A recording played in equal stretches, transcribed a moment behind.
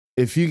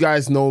If you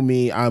guys know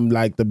me, I'm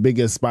like the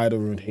biggest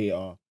Spidarrund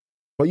hater.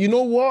 But you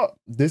know what?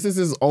 This is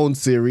his own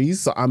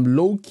series, so I'm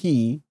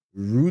low-key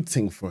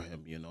rooting for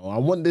him, you know. I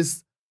want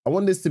this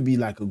to be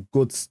like a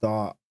good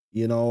start,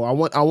 you know. I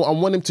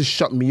want him to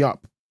shut me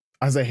up.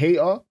 As a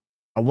hater,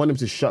 I want him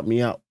to shut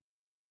me up.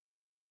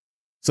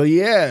 So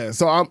yeah,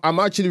 so I'm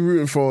actually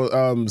rooting for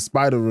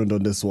Spidarrund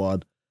on this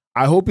one.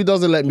 I hope he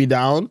doesn't let me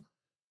down.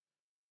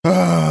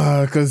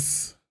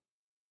 Cause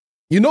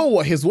you know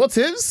what, his what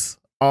ifs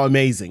are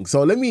amazing.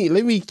 So let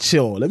me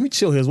chill. Let me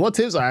chill. His what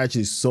ifs are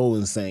actually so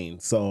insane.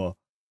 So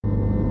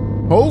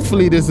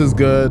hopefully this is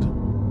good.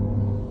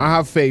 I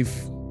have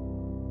faith.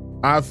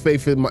 I have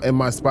faith in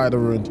my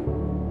Spidarrund.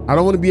 I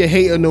don't want to be a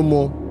hater no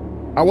more.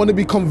 I want to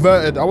be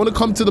converted. I want to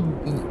come to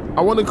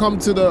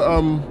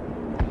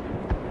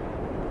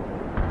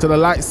the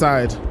light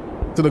side,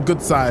 to the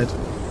good side.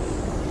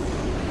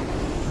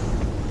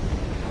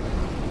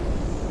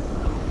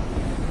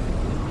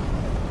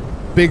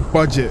 Big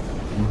budget,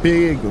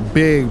 big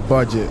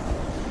budget.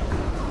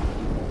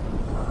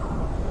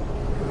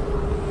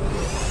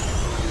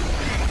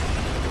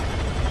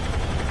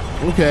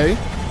 Okay,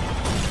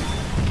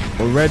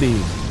 already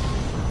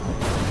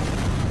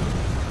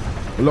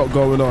a lot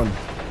going on.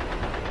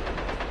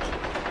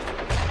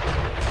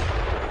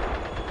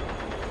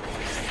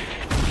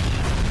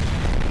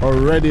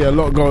 Already a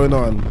lot going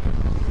on.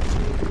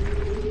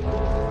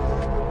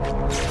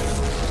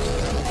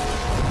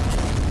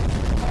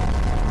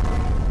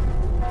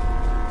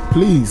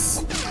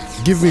 Please,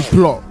 give me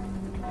plot.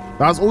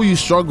 That's all you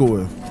struggle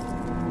with.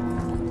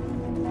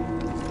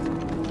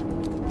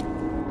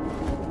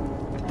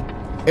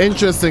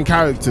 Interesting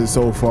characters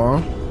so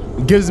far.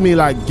 It gives me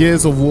like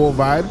Gears of War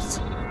vibes.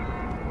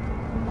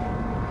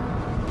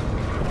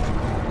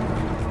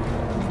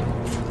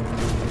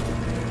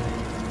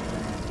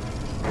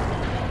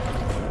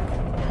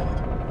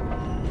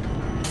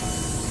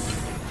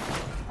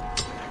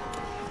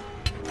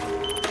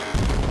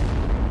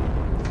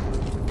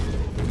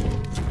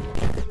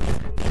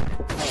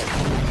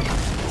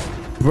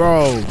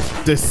 Bro,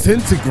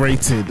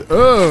 disintegrated.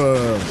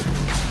 Ugh.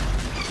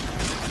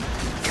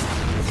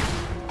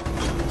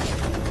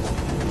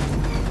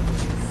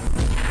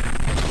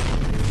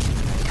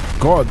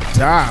 God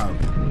damn.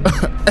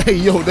 Hey,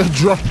 yo, they're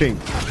dropping.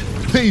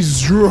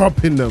 He's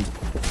dropping them.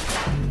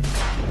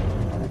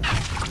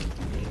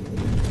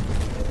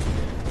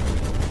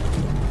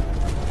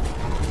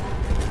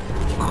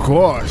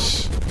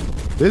 Gosh.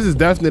 This is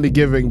definitely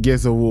giving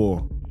Gears of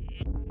War.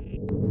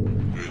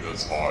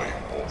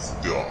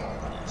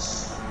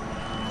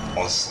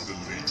 Us the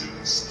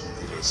legions to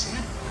the rescue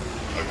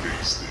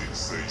against the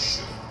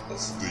invasion of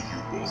the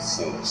Uber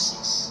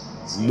forces.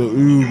 The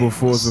Uber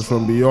forces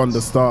from beyond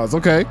the stars.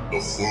 Okay.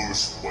 The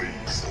first wave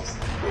of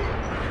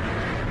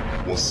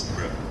rebellion was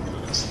met with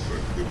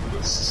unexpected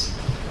blessings.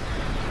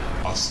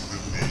 As the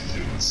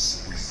legions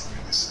swiftly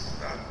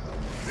disbanded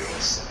their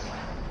side,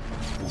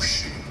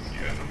 pushing the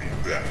enemy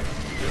back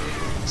to their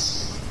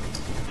roots.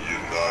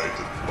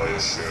 United by a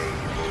shared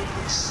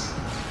purpose,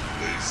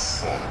 they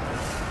fought.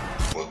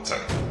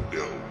 Protect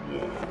their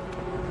war,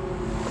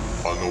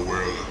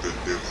 unaware that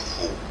their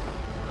hope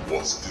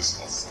was just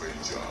a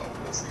fragile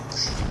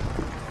revolution.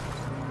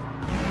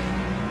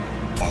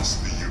 As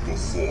the Uber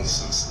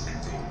forces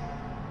began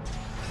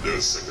their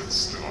second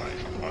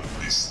strike on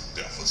this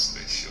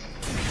devastation,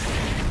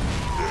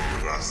 they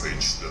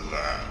ravaged the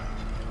land,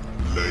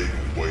 laying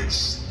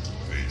waste to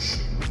the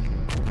nation.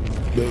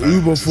 The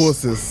Uber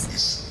forces.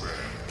 Despair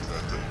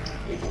threatened to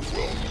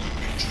overwhelm the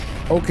region.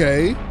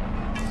 Okay.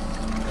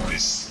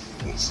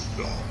 Was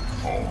the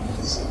call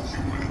for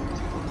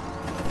humanity.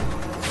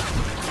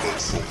 But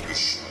from the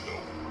shadow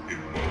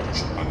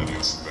emerged an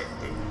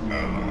unexpected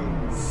ally.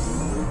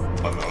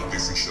 An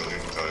artificial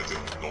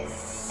intelligence known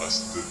as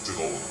the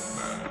Drone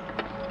Man.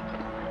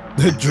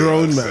 The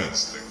Drone Man.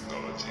 Advanced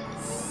technology,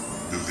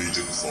 the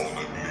Legion found a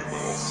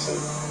glimmer of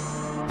hope,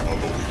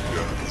 allowing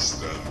them to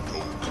stand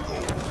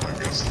toe-to-toe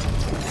against the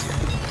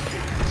totally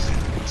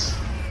humans.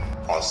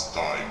 As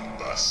time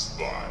passed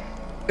by,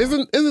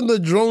 Isn't the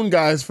drone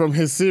guys from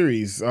his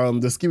series, the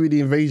SKibidi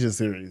Invasion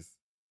series?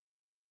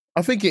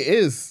 I think it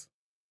is.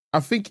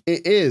 I think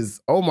it is.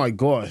 Oh my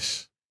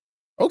gosh.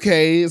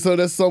 Okay, so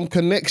there's some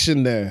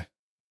connection there.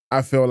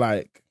 I feel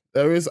like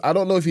there is. I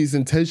don't know if he's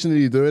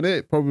intentionally doing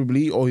it,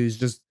 probably, or he's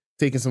just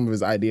taking some of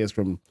his ideas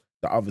from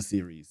the other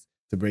series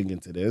to bring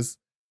into this.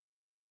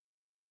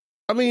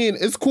 I mean,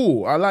 it's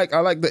cool. I like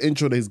the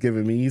intro that he's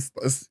giving me.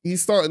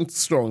 He's starting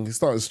strong. He's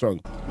starting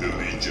strong. The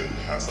Legion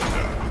has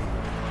adapted.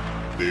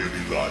 They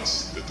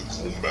realize that to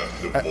combat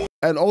the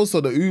and also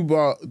the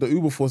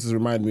Uber forces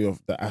remind me of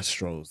the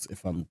Astros,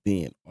 if I'm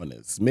being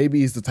honest.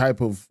 Maybe it's the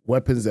type of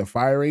weapons they're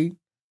firing,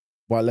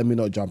 but let me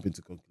not jump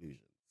into conclusions.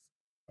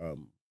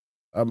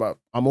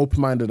 I'm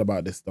open-minded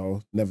about this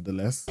though,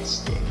 nevertheless.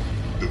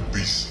 The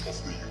beasts of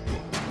the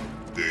Uber,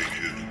 they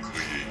needed to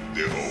create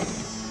their own.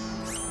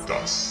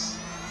 Thus,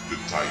 the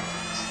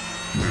Titans,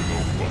 the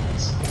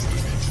robots of the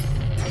Legion,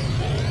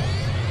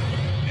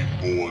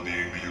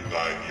 embodying the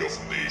unity of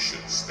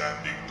nations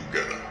standing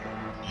together.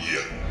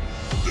 Yet,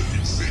 the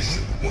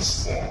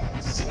was far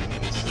from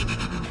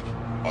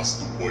over as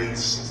the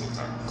waves of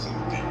attack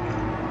continued.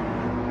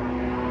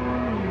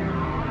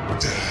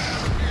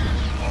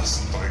 There, as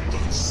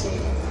titans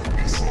fall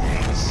before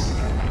us.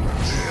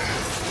 There,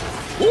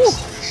 as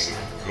vision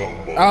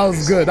crumbles. That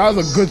was good. That was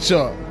a good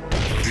shot.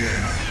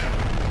 There,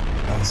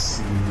 as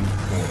soon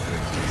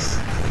bodies.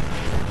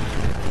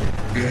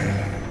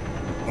 There,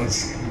 as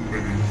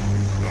many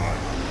die,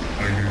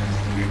 I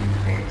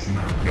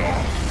am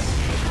die.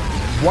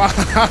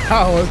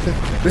 Wow,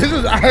 this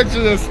is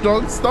actually a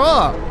strong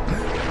start.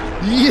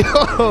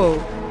 Yo,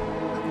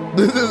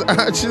 this is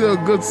actually a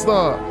good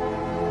start.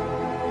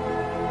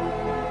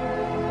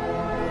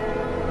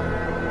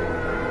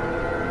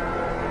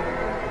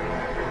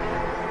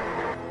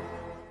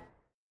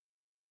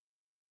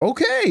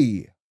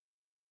 Okay,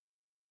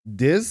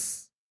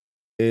 this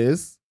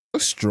is a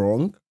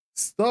strong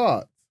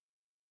start.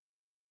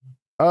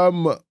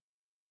 I'm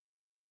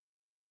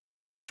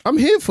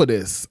here for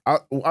this. I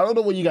don't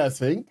know what you guys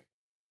think,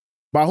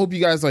 but I hope you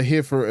guys are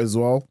here for it as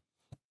well.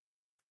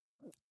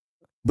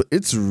 But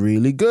it's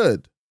really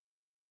good.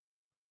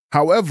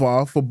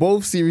 However, for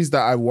both series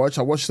that I watched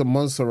the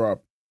Monster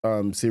Up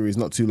series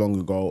not too long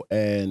ago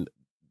and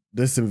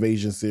this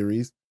Invasion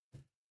series.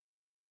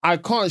 I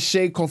can't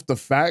shake off the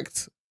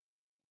fact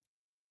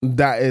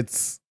that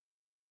it's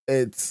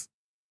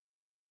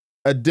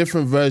a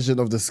different version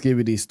of the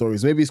Skibidi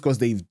stories. Maybe it's because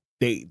they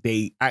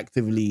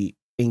actively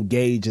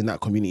engage in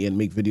that community and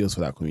make videos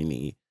for that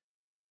community.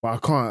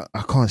 But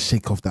I can't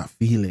shake off that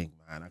feeling,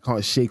 man. I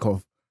can't shake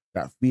off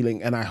that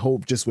feeling. And I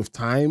hope just with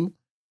time,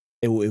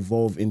 it will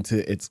evolve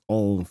into its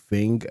own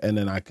thing. And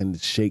then I can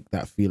shake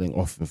that feeling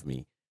off of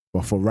me.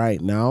 But for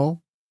right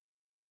now,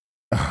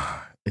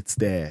 it's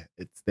there.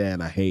 It's there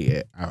and I hate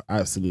it. I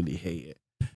absolutely hate it.